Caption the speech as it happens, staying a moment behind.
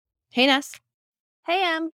Hey, Ness. Hey,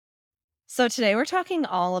 Em. So today we're talking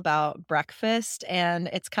all about breakfast, and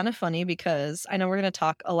it's kind of funny because I know we're going to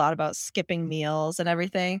talk a lot about skipping meals and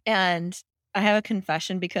everything. And I have a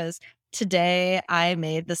confession because today I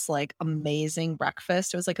made this like amazing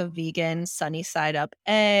breakfast. It was like a vegan sunny side up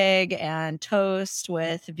egg and toast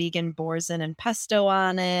with vegan boursin and pesto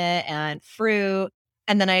on it and fruit.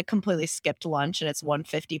 And then I completely skipped lunch and it's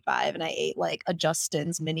 1:55 and I ate like a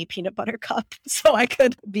Justin's mini peanut butter cup so I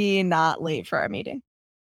could be not late for our meeting.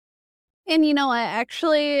 And you know what?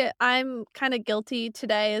 Actually, I'm kind of guilty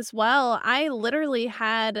today as well. I literally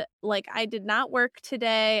I did not work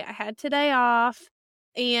today. I had today off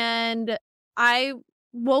and I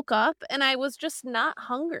woke up and I was just not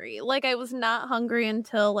hungry. Like, I was not hungry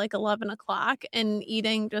until like 11 o'clock, and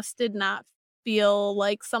eating just did not feel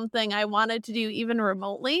like something I wanted to do even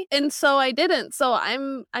remotely. And so I didn't. So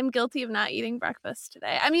I'm guilty of not eating breakfast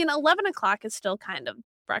today. I mean, 11 o'clock is still kind of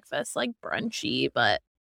breakfast, like brunchy, but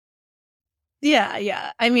Yeah,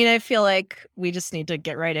 yeah. I mean, I feel like we just need to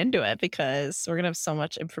get right into it because we're going to have so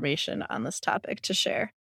much information on this topic to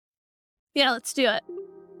share. yeah, let's do it.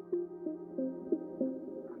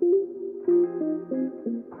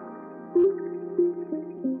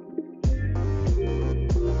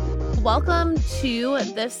 Welcome to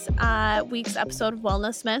this week's episode of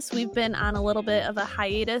Wellness Miss. We've been on a little bit of a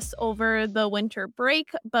hiatus over the winter break,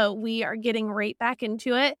 but we are getting right back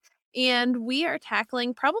into it. And we are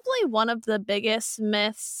tackling probably one of the biggest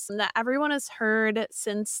myths that everyone has heard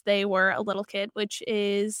since they were a little kid, which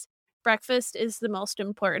is breakfast is the most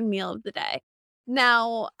important meal of the day.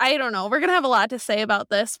 Now, I don't know. We're going to have a lot to say about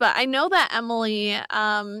this, but I know that Emily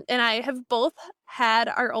and I have both had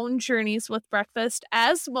our own journeys with breakfast,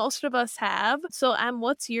 as most of us have. So,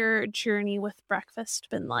 what's your journey with breakfast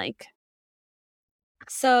been like?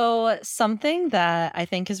 So, something that I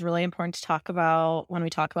think is really important to talk about when we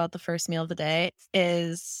talk about the first meal of the day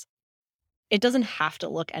is it doesn't have to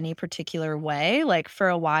look any particular way. Like for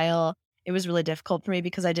a while, it was really difficult for me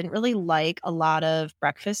because I didn't really like a lot of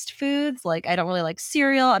breakfast foods. Like I don't really like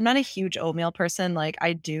cereal. I'm not a huge oatmeal person. Like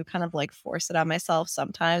I do kind of like force it on myself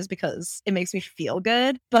sometimes because it makes me feel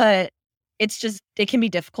good, but it's just it can be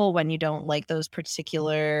difficult when you don't like those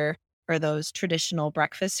particular or those traditional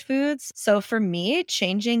breakfast foods. So for me,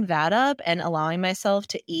 changing that up and allowing myself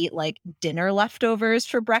to eat like dinner leftovers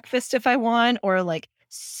for breakfast if I want, or like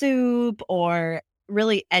soup or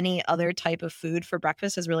really any other type of food for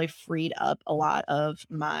breakfast has really freed up a lot of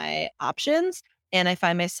my options. And I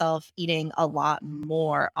find myself eating a lot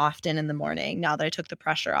more often in the morning now that I took the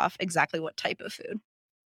pressure off exactly what type of food.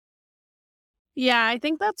 Yeah, I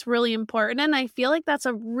think that's really important. And I feel like that's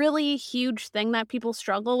a really huge thing that people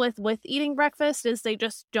struggle with eating breakfast is they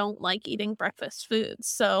just don't like eating breakfast foods.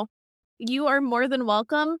 So you are more than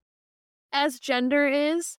welcome. As gender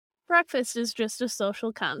is, breakfast is just a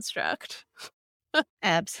social construct.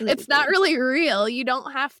 It's not Absolutely. really real. You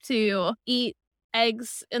don't have to eat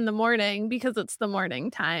eggs in the morning because it's the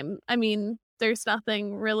morning time. I mean, there's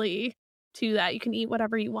nothing really to that. You can eat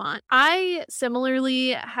whatever you want. I similarly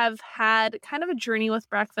have had kind of a journey with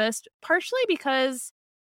breakfast, partially because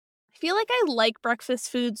I feel like I like breakfast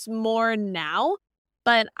foods more now,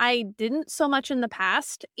 but I didn't so much in the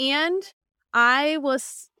past. And I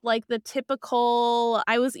was like the typical,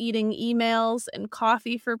 I was eating emails and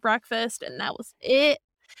coffee for breakfast, and that was it.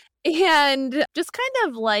 And just kind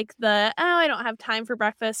of like I don't have time for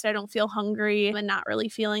breakfast. I don't feel hungry and not really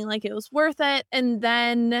feeling like it was worth it. And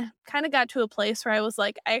then kind of got to a place where I was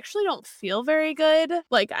like, I actually don't feel very good.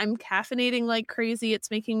 Like I'm caffeinating like crazy.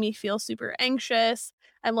 It's making me feel super anxious.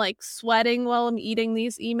 I'm like sweating while I'm eating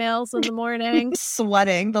these emails in the morning.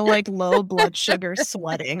 Sweating, the like low blood sugar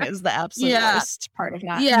sweating is the absolute Yeah. worst part of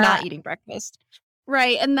not Yeah. eating breakfast.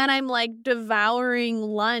 Right. And then I'm like devouring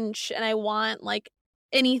lunch and I want like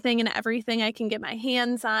anything and everything I can get my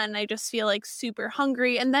hands on. I just feel like super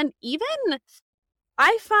hungry. And then even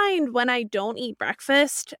I find when I don't eat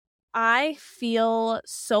breakfast, I feel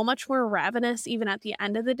so much more ravenous even at the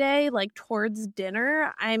end of the day. Like towards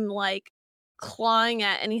dinner, I'm like clawing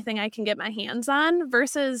at anything I can get my hands on.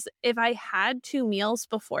 Versus if I had two meals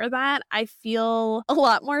before that, I feel a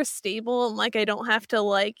lot more stable and like I don't have to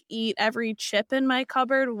like eat every chip in my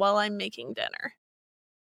cupboard while I'm making dinner.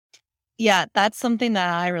 Yeah, that's something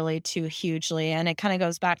that I relate to hugely. And it kind of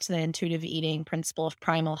goes back to the intuitive eating principle of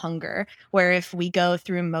primal hunger, where if we go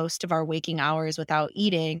through most of our waking hours without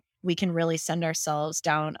eating, we can really send ourselves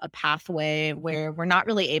down a pathway where we're not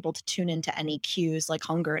really able to tune into any cues like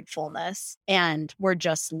hunger and fullness. And we're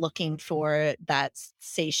just looking for that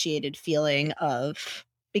satiated feeling of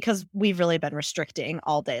because we've really been restricting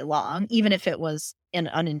all day long, even if it was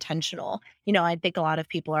unintentional. I think a lot of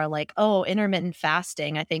people are like, oh, intermittent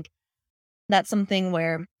fasting. I think that's something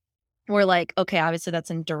where we're like, okay, obviously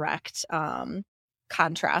that's in direct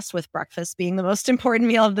contrast with breakfast being the most important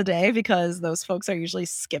meal of the day because those folks are usually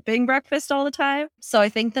skipping breakfast all the time. So I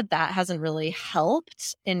think that hasn't really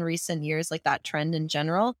helped in recent years, like that trend in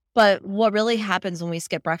general. But what really happens when we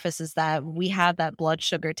skip breakfast is that we have that blood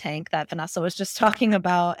sugar tank that Vanessa was just talking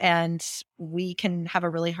about, and we can have a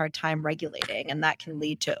really hard time regulating, and that can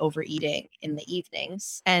lead to overeating in the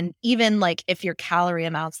evenings. And even like if your calorie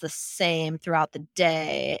amount's the same throughout the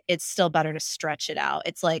day, it's still better to stretch it out.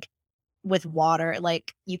 It's like with water,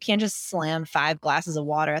 like you can't just slam 5 glasses of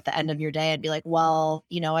water at the end of your day and be like, well,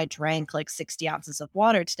 I drank like 60 ounces of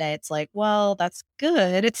water today. It's like, well, that's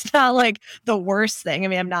good. It's not like the worst thing. I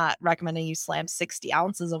mean, I'm not recommending you slam 60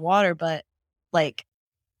 ounces of water, but like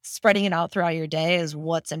spreading it out throughout your day is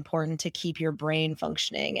what's important to keep your brain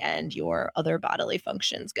functioning and your other bodily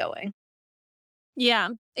functions going. Yeah.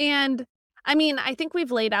 And I mean, I think we've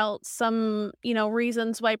laid out some,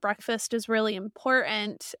 reasons why breakfast is really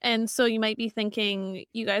important. And so you might be thinking,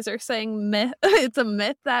 you guys are saying myth. It's a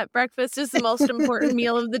myth that breakfast is the most important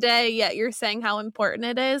meal of the day, yet you're saying how important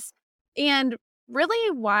it is. And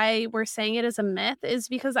really why we're saying it is a myth is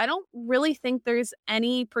because I don't really think there's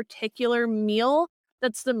any particular meal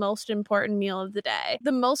that's the most important meal of the day.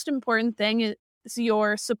 The most important thing is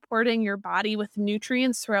you're supporting your body with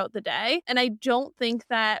nutrients throughout the day. And I don't think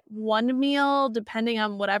that one meal, depending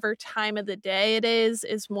on whatever time of the day it is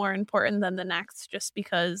more important than the next just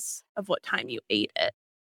because of what time you ate it.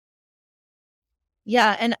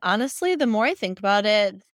 Yeah. And honestly, the more I think about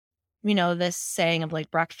it, this saying of like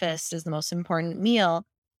breakfast is the most important meal,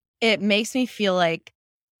 it makes me feel like,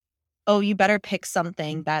 oh, you better pick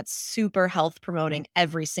something that's super health promoting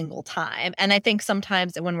every single time. And I think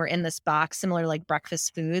sometimes when we're in this box, similar to like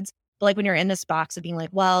breakfast foods, but like when you're in this box of being like,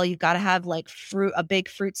 well, you've got to have like a big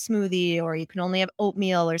fruit smoothie, or you can only have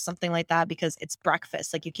oatmeal or something like that because it's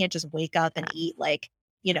breakfast. Like you can't just wake up and eat like,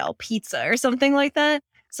 pizza or something like that.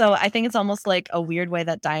 So I think it's almost like a weird way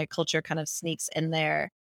that diet culture kind of sneaks in there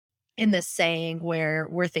in this saying where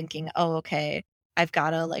we're thinking, oh, okay, I've got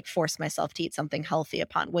to like force myself to eat something healthy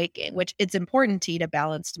upon waking, which it's important to eat a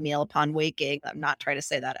balanced meal upon waking. I'm not trying to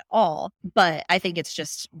say that at all, but I think it's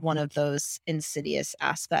just one of those insidious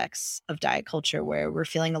aspects of diet culture where we're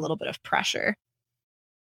feeling a little bit of pressure.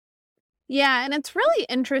 Yeah, and it's really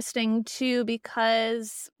interesting too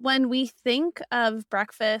because when we think of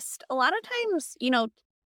breakfast, a lot of times,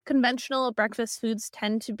 conventional breakfast foods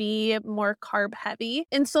tend to be more carb heavy.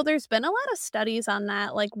 And so there's been a lot of studies on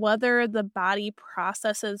that, like whether the body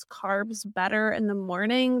processes carbs better in the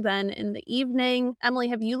morning than in the evening. Emily,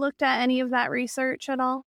 have you looked at any of that research at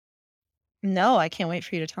all? No, I can't wait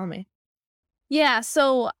for you to tell me. Yeah,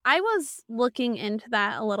 so I was looking into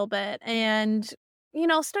that a little bit, and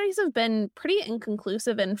studies have been pretty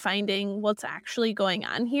inconclusive in finding what's actually going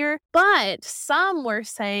on here. But some were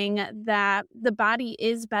saying that the body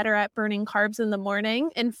is better at burning carbs in the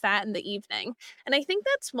morning and fat in the evening. And I think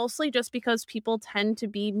that's mostly just because people tend to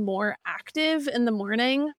be more active in the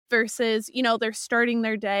morning versus, they're starting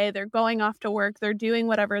their day, they're going off to work, they're doing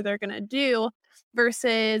whatever they're going to do.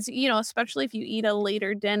 Versus, especially if you eat a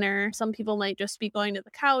later dinner, some people might just be going to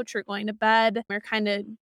the couch or going to bed or kind of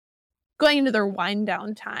going into their wind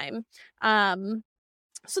down time.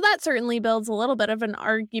 So that certainly builds a little bit of an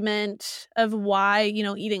argument of why,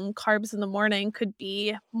 eating carbs in the morning could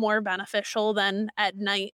be more beneficial than at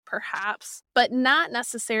night, perhaps, but not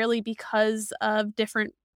necessarily because of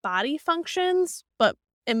different body functions, but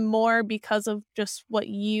and more because of just what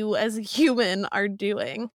you as a human are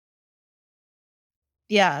doing.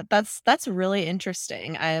 Yeah, that's really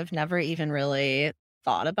interesting. I have never even really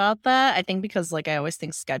thought about that. I think because like I always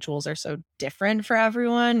think schedules are so different for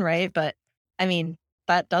everyone, right? But I mean,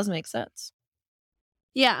 that does make sense.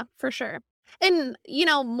 Yeah, for sure. And,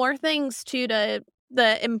 more things too to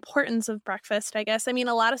the importance of breakfast, I guess. I mean,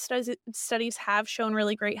 a lot of studies have shown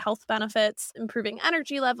really great health benefits, improving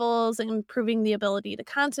energy levels, improving the ability to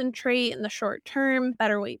concentrate in the short term,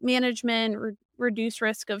 better weight management, reduce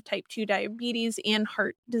risk of type 2 diabetes and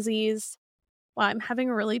heart disease. Wow, I'm having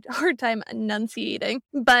a really hard time enunciating.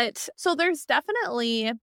 But so there's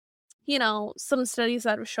definitely, some studies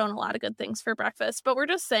that have shown a lot of good things for breakfast, but we're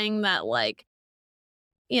just saying that, like,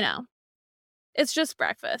 you know, it's just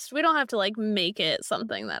breakfast. We don't have to like make it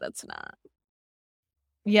something that it's not.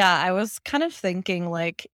 Yeah, I was kind of thinking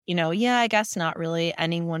like yeah, I guess not really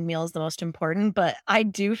any one meal is the most important, but I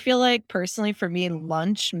do feel like personally for me,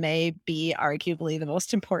 lunch may be arguably the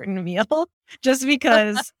most important meal just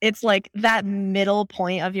because it's like that middle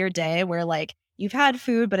point of your day where like you've had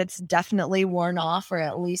food, but it's definitely worn off, or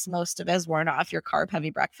at least most of it is worn off your carb heavy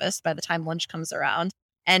breakfast by the time lunch comes around.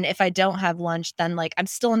 And if I don't have lunch, then like I'm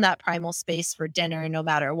still in that primal space for dinner no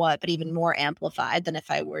matter what, but even more amplified than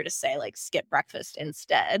if I were to say like skip breakfast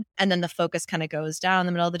instead. And then the focus kind of goes down in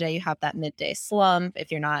the middle of the day. You have that midday slump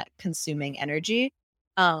if you're not consuming energy.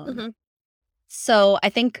 Um, Hmm. so I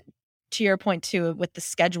think to your point too, with the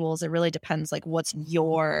schedules, it really depends like what's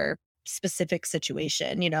your specific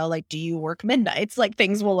situation, like do you work midnights? Like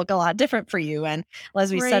things will look a lot different for you. And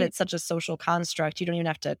as we said, Right. it's such a social construct. You don't even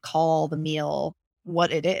have to call the meal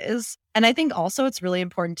what it is. And I think also it's really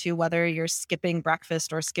important too, whether you're skipping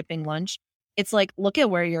breakfast or skipping lunch, it's like look at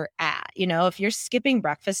where you're at. If you're skipping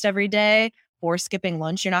breakfast every day or skipping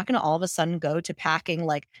lunch, you're not going to all of a sudden go to packing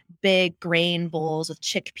like big grain bowls with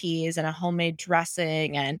chickpeas and a homemade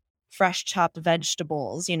dressing and fresh chopped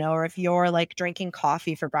vegetables, or if you're like drinking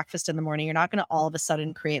coffee for breakfast in the morning, you're not going to all of a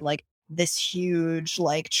sudden create like this huge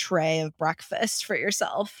like tray of breakfast for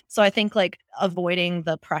yourself. So I think like avoiding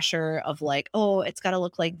the pressure of like, oh, it's got to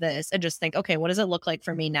look like this, and just think, okay, what does it look like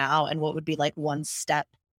for me now? And what would be like one step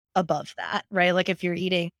above that, right? Like if you're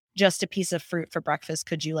eating just a piece of fruit for breakfast,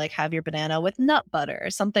 could you like have your banana with nut butter or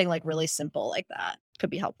something like really simple like that? Could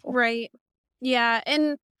be helpful. Right. Yeah.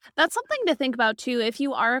 And that's something to think about too. If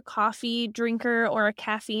you are a coffee drinker or a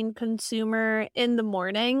caffeine consumer in the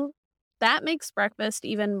morning, that makes breakfast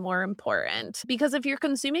even more important because if you're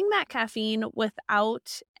consuming that caffeine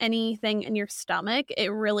without anything in your stomach, it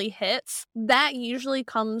really hits. That usually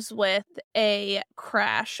comes with a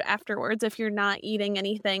crash afterwards if you're not eating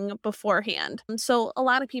anything beforehand. So, a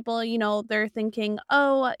lot of people, they're thinking,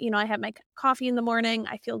 oh, I have my coffee in the morning.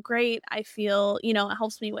 I feel great. I feel, it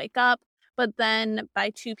helps me wake up. But then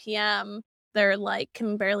by 2 p.m., they're like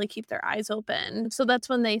can barely keep their eyes open. So that's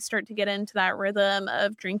when they start to get into that rhythm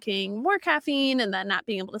of drinking more caffeine and then not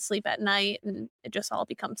being able to sleep at night. And it just all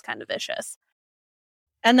becomes kind of vicious.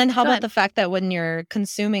 And then how Go about ahead. the fact that when you're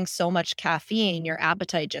consuming so much caffeine, your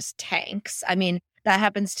appetite just tanks? I mean, that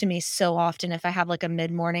happens to me so often if I have like a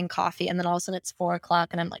mid-morning coffee and then all of a sudden it's 4 o'clock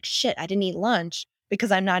and I'm like, shit, I didn't eat lunch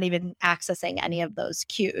because I'm not even accessing any of those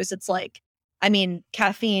cues. It's like, I mean,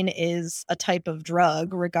 caffeine is a type of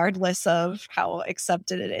drug, regardless of how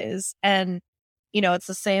accepted it is. And it's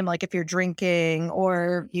the same like if you're drinking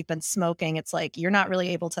or you've been smoking, it's like you're not really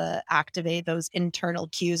able to activate those internal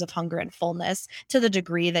cues of hunger and fullness to the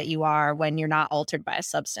degree that you are when you're not altered by a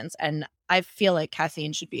substance. And I feel like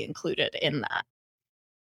caffeine should be included in that.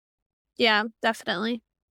 Yeah, definitely.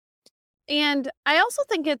 And I also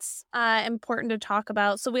think it's important to talk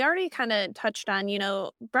about. So, we already kind of touched on,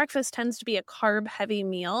 breakfast tends to be a carb heavy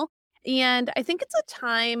meal. And I think it's a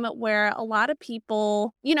time where a lot of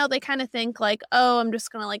people, they kind of think like, oh, I'm just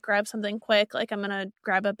going to like grab something quick. Like, I'm going to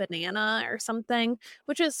grab a banana or something,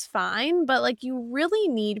 which is fine. But like, you really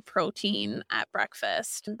need protein at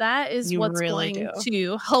breakfast. That is You what's really going do.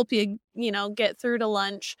 to help you, get through to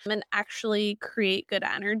lunch and actually create good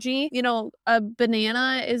energy. A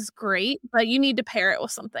banana is great, but you need to pair it with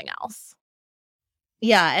something else.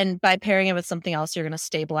 Yeah, and by pairing it with something else, you're gonna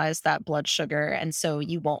stabilize that blood sugar, and so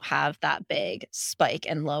you won't have that big spike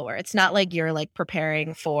and lower. It's not like you're, like,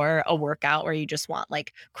 preparing for a workout where you just want,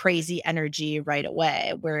 like, crazy energy right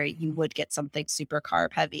away, where you would get something super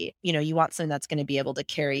carb heavy. You want something that's gonna be able to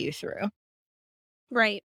carry you through.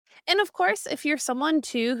 Right. And of course, if you're someone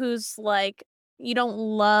too who's like, you don't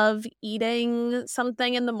love eating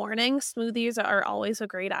something in the morning, smoothies are always a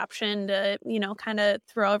great option to, kind of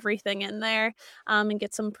throw everything in there and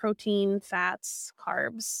get some protein, fats,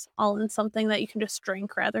 carbs, all in something that you can just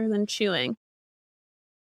drink rather than chewing.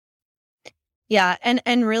 Yeah,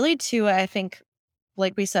 and really too, I think,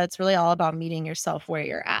 like we said, it's really all about meeting yourself where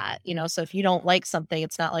you're at, So if you don't like something,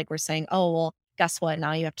 it's not like we're saying, "Oh, well, guess what?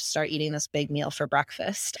 Now you have to start eating this big meal for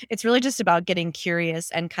breakfast." It's really just about getting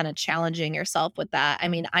curious and kind of challenging yourself with that. I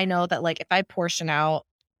mean, I know that like if I portion out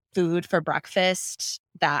food for breakfast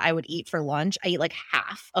that I would eat for lunch, I eat like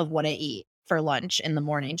half of what I eat for lunch in the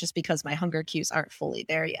morning just because my hunger cues aren't fully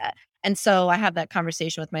there yet. And so I have that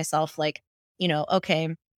conversation with myself like,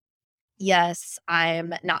 okay, yes,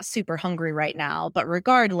 I'm not super hungry right now, but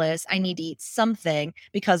regardless, I need to eat something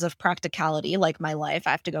because of practicality, like my life.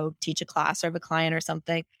 I have to go teach a class or have a client or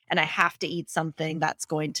something, and I have to eat something that's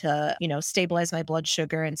going to, stabilize my blood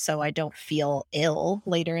sugar. And so I don't feel ill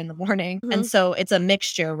later in the morning. And Mhm. so it's a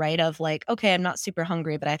mixture, right? Of like, okay, I'm not super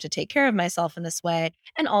hungry, but I have to take care of myself in this way.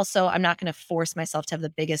 And also, I'm not going to force myself to have the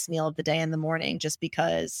biggest meal of the day in the morning just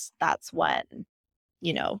because that's when,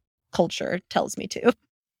 you know, culture tells me to.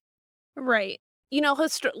 Right.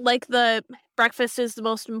 Like the breakfast is the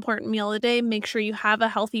most important meal of the day. Make sure you have a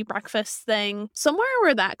healthy breakfast thing. Somewhere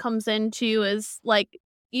where that comes into is like,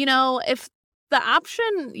 if the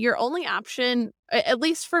option, your only option, at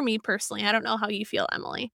least for me personally, I don't know how you feel,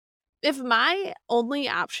 Emily. If my only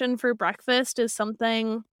option for breakfast is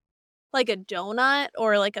something like a donut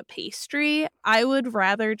or like a pastry, I would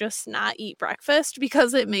rather just not eat breakfast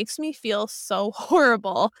because it makes me feel so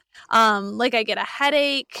horrible. Like I get a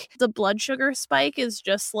headache, the blood sugar spike is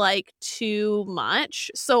just like too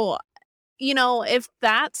much. So, if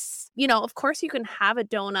that's, of course you can have a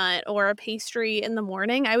donut or a pastry in the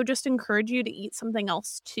morning. I would just encourage you to eat something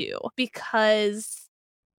else too, because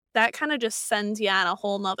that kind of just sends you on a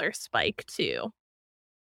whole nother spike too.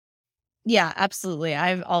 Yeah, absolutely.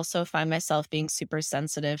 I've also find myself being super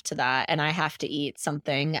sensitive to that, and I have to eat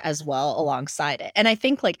something as well alongside it. And I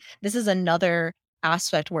think like this is another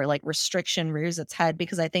aspect where like restriction rears its head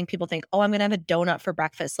because I think people think, "Oh, I'm going to have a donut for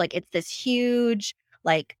breakfast." Like it's this huge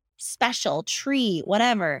like special treat,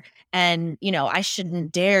 whatever. And, I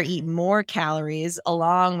shouldn't dare eat more calories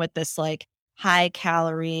along with this like high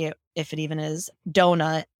calorie, if it even is,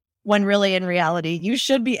 donut, when really in reality, you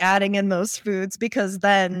should be adding in those foods because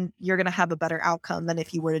then you're going to have a better outcome than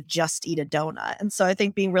if you were to just eat a donut. And so I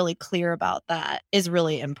think being really clear about that is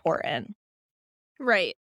really important.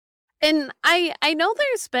 Right. And I know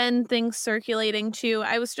there's been things circulating too.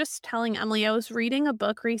 I was just telling Emily, I was reading a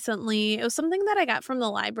book recently. It was something that I got from the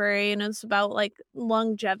library and it's about like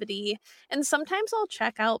longevity. And sometimes I'll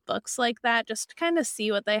check out books like that just to kind of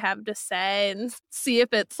see what they have to say and see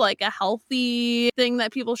if it's like a healthy thing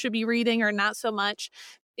that people should be reading or not so much.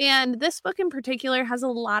 And this book in particular has a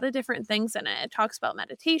lot of different things in it. It talks about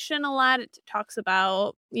meditation a lot. It talks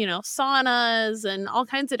about, saunas and all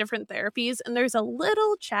kinds of different therapies. And there's a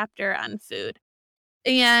little chapter on food.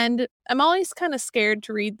 And I'm always kind of scared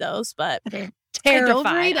to read those, but I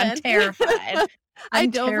dove Terrified. right I'm in. terrified. I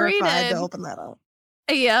I'm dove right terrified to in. open that up.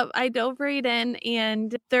 Yep, I dove right in,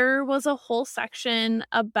 and there was a whole section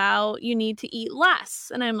about you need to eat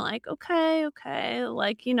less. And I'm like, okay,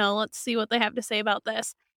 like, let's see what they have to say about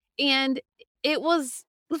this. And it was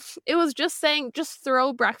it was just saying just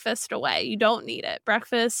throw breakfast away. You don't need it.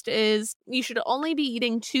 You should only be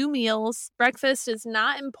eating 2 meals. Breakfast is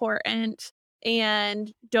not important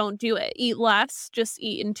and don't do it. Eat less, just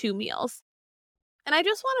eat in 2 meals. And I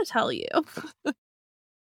just want to tell you,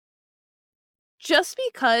 just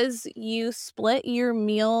because you split your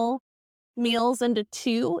meals into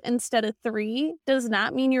 2 instead of 3 does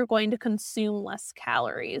not mean you're going to consume less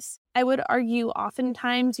calories. I would argue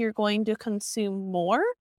oftentimes you're going to consume more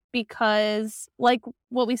because, like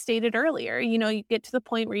what we stated earlier, you get to the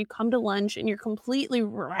point where you come to lunch and you're completely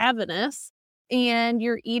ravenous and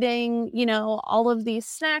you're eating, all of these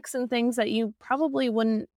snacks and things that you probably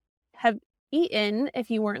wouldn't have eaten if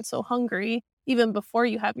you weren't so hungry even before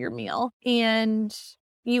you have your meal. And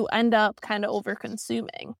you end up kind of over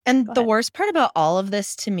consuming. And Go the ahead. worst part about all of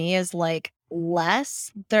this to me is like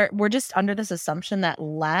less there we're just under this assumption that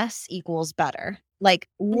less equals better. Like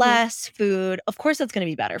Mhm. less food, of course that's going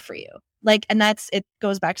to be better for you. Like and that's it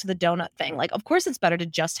goes back to the donut thing. Like of course it's better to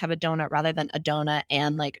just have a donut rather than a donut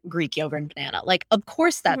and like Greek yogurt and banana. Like of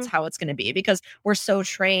course that's Mhm. how it's going to be because we're so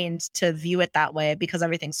trained to view it that way because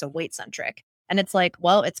everything's so weight centric. And it's like,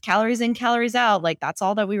 well, it's calories in, calories out. Like that's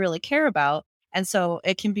all that we really care about. And so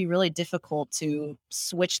it can be really difficult to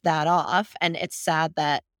switch that off. And it's sad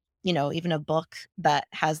that, even a book that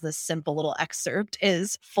has this simple little excerpt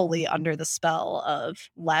is fully under the spell of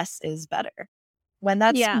less is better when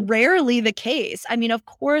that's Yeah. rarely the case. I mean, of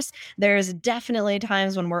course, there's definitely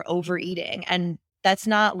times when we're overeating, and that's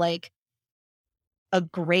not like a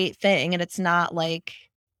great thing. And it's not like,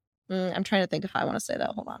 I'm trying to think if I want to say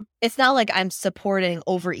that. Hold on. It's not like I'm supporting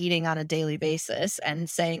overeating on a daily basis and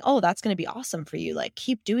saying, "Oh, that's going to be awesome for you. Like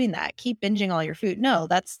keep doing that. Keep binging all your food." No,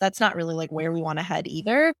 that's not really like where we want to head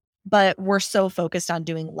either. But we're so focused on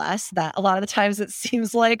doing less that a lot of the times it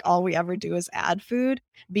seems like all we ever do is add food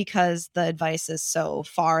because the advice is so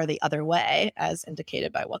far the other way as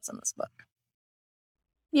indicated by what's in this book.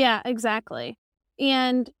 Yeah, exactly.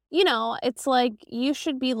 And, it's like you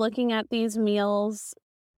should be looking at these meals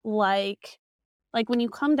like Like when you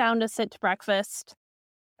come down to sit to breakfast,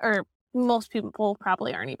 or most people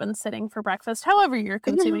probably aren't even sitting for breakfast, however you're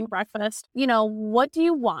consuming breakfast, you know, what do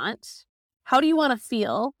you want? How do you want to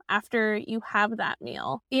feel after you have that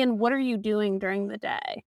meal? And what are you doing during the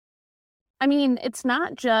day? I mean, it's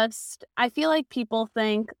not just, I feel like people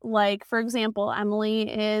think, like, for example, Emily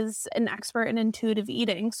is an expert in intuitive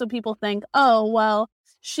eating. So people think, oh, well,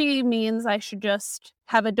 she means I should just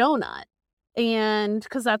have a donut. And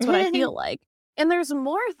because that's what I feel like. And there's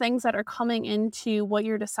more things that are coming into what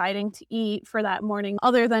you're deciding to eat for that morning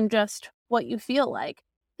other than just what you feel like.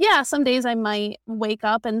 Yeah, some days I might wake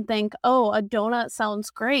up and think, oh, a donut sounds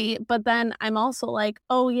great. But then I'm also like,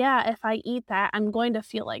 oh, yeah, if I eat that, I'm going to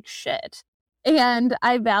feel like shit. And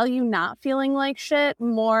I value not feeling like shit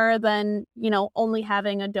more than, you know, only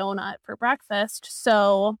having a donut for breakfast.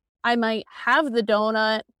 So I might have the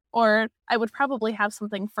donut, or I would probably have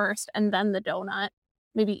something first and then the donut,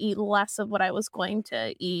 maybe eat less of what I was going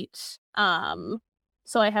to eat. So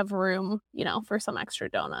I have room, you know, for some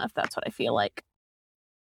extra donut if that's what I feel like.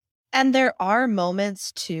 And there are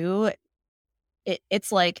moments too,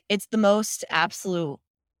 it's like, it's the most absolute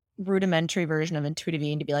rudimentary version of intuitive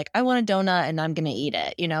eating to be like, I want a donut and I'm going to eat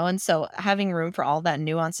it, you know? And so having room for all that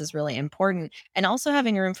nuance is really important. And also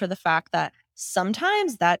having room for the fact that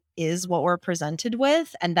sometimes that is what we're presented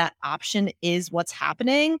with and that option is what's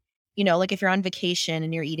happening. You know, like if you're on vacation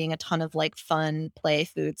and you're eating a ton of like fun play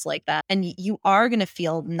foods like that, and you are going to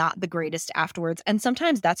feel not the greatest afterwards. And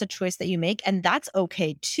sometimes that's a choice that you make, and that's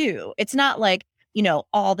okay too. It's not like, you know,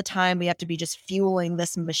 all the time we have to be just fueling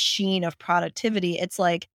this machine of productivity. It's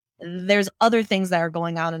like, there's other things that are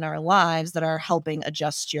going on in our lives that are helping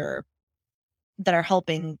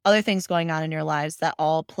other things going on in your lives that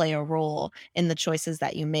all play a role in the choices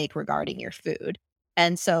that you make regarding your food.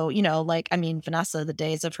 And so, you know, like, I mean, Vanessa, the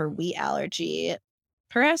days of her wheat allergy,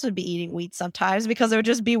 her ass would be eating wheat sometimes because it would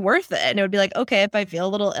just be worth it. And it would be like, okay, if I feel a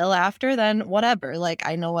little ill after, then whatever. Like,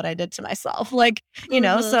 I know what I did to myself. Like, you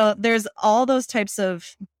know, so there's those types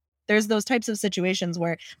of situations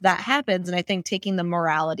where that happens. And I think taking the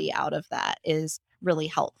morality out of that is really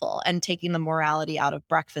helpful, and taking the morality out of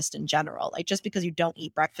breakfast in general. Like, just because you don't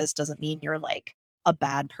eat breakfast doesn't mean you're like a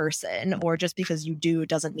bad person, or just because you do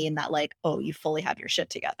doesn't mean that like, oh, you fully have your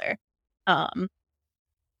shit together.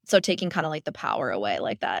 So taking kind of like the power away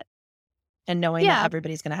like that, and knowing that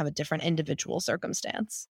everybody's going to have a different individual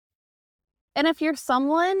circumstance. And if you're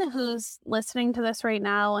someone who's listening to this right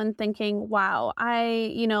now and thinking, wow,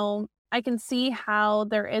 I can see how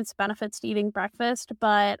there is benefits to eating breakfast,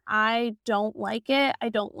 but I don't like it. I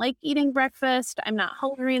don't like eating breakfast. I'm not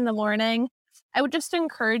hungry in the morning. I would just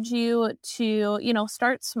encourage you to, you know,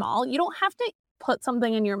 start small. You don't have to put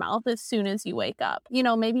something in your mouth as soon as you wake up. You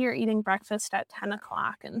know, maybe you're eating breakfast at 10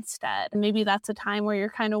 o'clock instead. Maybe that's a time where you're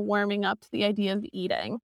kind of warming up to the idea of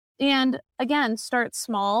eating. And again, start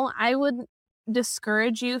small. I would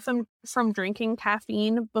discourage you from drinking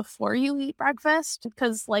caffeine before you eat breakfast,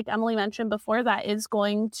 because like Emily mentioned before, that is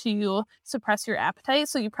going to suppress your appetite,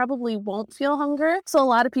 so you probably won't feel hunger. So a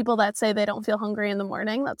lot of people that say they don't feel hungry in the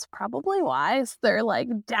morning, that's probably why. They're like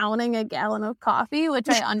downing a gallon of coffee, which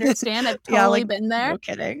I understand. I've totally been there. No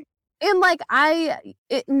kidding. And like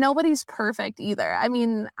nobody's perfect either. I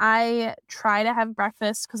mean, I try to have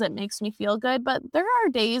breakfast because it makes me feel good, but there are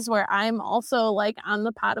days where I'm also like on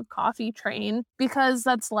the pot of coffee train, because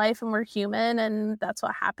that's life and we're human and that's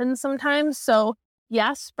what happens sometimes. So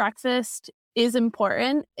yes, breakfast is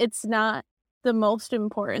important. It's not the most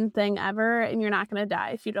important thing ever, and you're not going to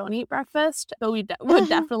die if you don't eat breakfast, but we would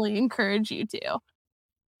definitely encourage you to.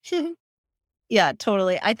 Yeah,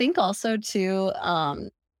 totally. I think also too,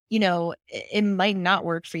 you know, it might not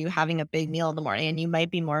work for you having a big meal in the morning, and you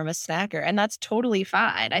might be more of a snacker, and that's totally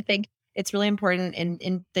fine. I think it's really important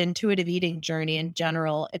in the intuitive eating journey in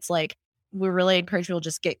general. It's like, we really encourage people to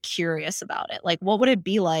just get curious about it. Like, what would it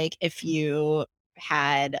be like if you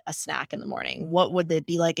had a snack in the morning? What would it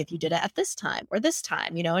be like if you did it at this time or this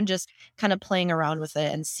time, you know, and just kind of playing around with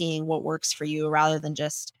it and seeing what works for you, rather than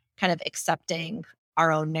just kind of accepting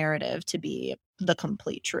our own narrative to be the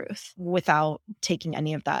complete truth without taking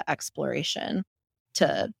any of that exploration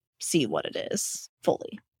to see what it is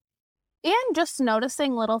fully. And just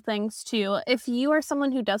noticing little things too. If you are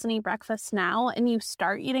someone who doesn't eat breakfast now and you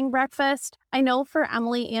start eating breakfast, I know for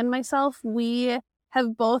Emily and myself, we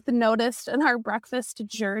have both noticed in our breakfast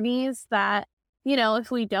journeys that, you know, if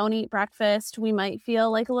we don't eat breakfast, we might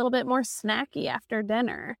feel like a little bit more snacky after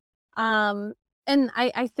dinner. And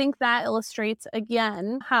I think that illustrates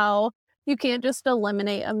again how you can't just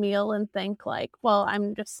eliminate a meal and think like, well,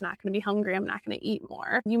 I'm just not going to be hungry. I'm not going to eat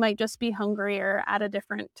more. You might just be hungrier at a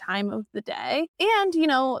different time of the day. And, you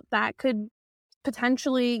know, that could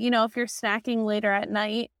potentially, you know, if you're snacking later at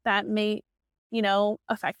night, that may, you know,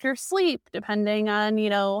 affect your sleep depending on, you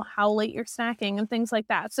know, how late you're snacking and things like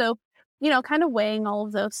that. So, you know, kind of weighing all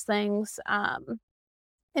of those things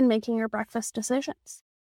in making your breakfast decisions.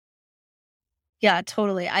 Yeah,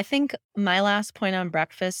 totally. I think my last point on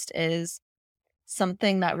breakfast is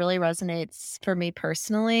something that really resonates for me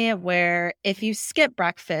personally, where if you skip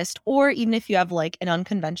breakfast, or even if you have like an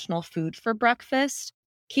unconventional food for breakfast,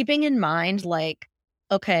 keeping in mind, like,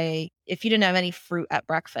 okay, if you didn't have any fruit at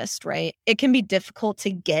breakfast, right? It can be difficult to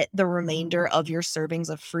get the remainder of your servings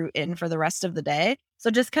of fruit in for the rest of the day. So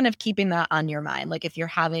just kind of keeping that on your mind. Like if you're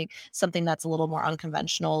having something that's a little more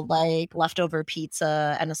unconventional, like leftover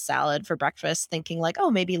pizza and a salad for breakfast, thinking like, oh,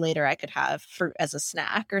 maybe later I could have fruit as a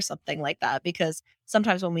snack or something like that. Because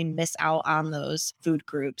sometimes when we miss out on those food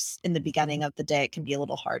groups in the beginning of the day, it can be a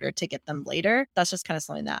little harder to get them later. That's just kind of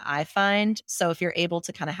something that I find. So if you're able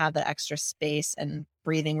to kind of have that extra space and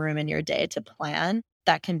breathing room in your day to plan,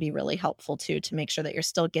 that can be really helpful too, to make sure that you're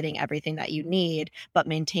still getting everything that you need, but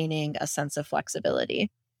maintaining a sense of flexibility.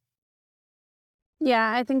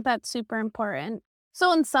 Yeah, I think that's super important.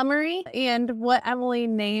 So, in summary, and what Emily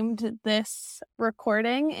named this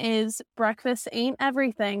recording is breakfast ain't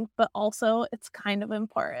everything, but also it's kind of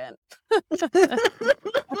important.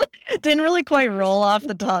 Didn't really quite roll off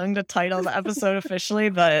the tongue to title the episode officially,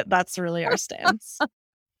 but that's really our stance.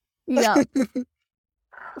 Yeah.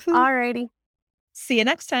 Alrighty. See you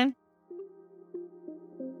next time.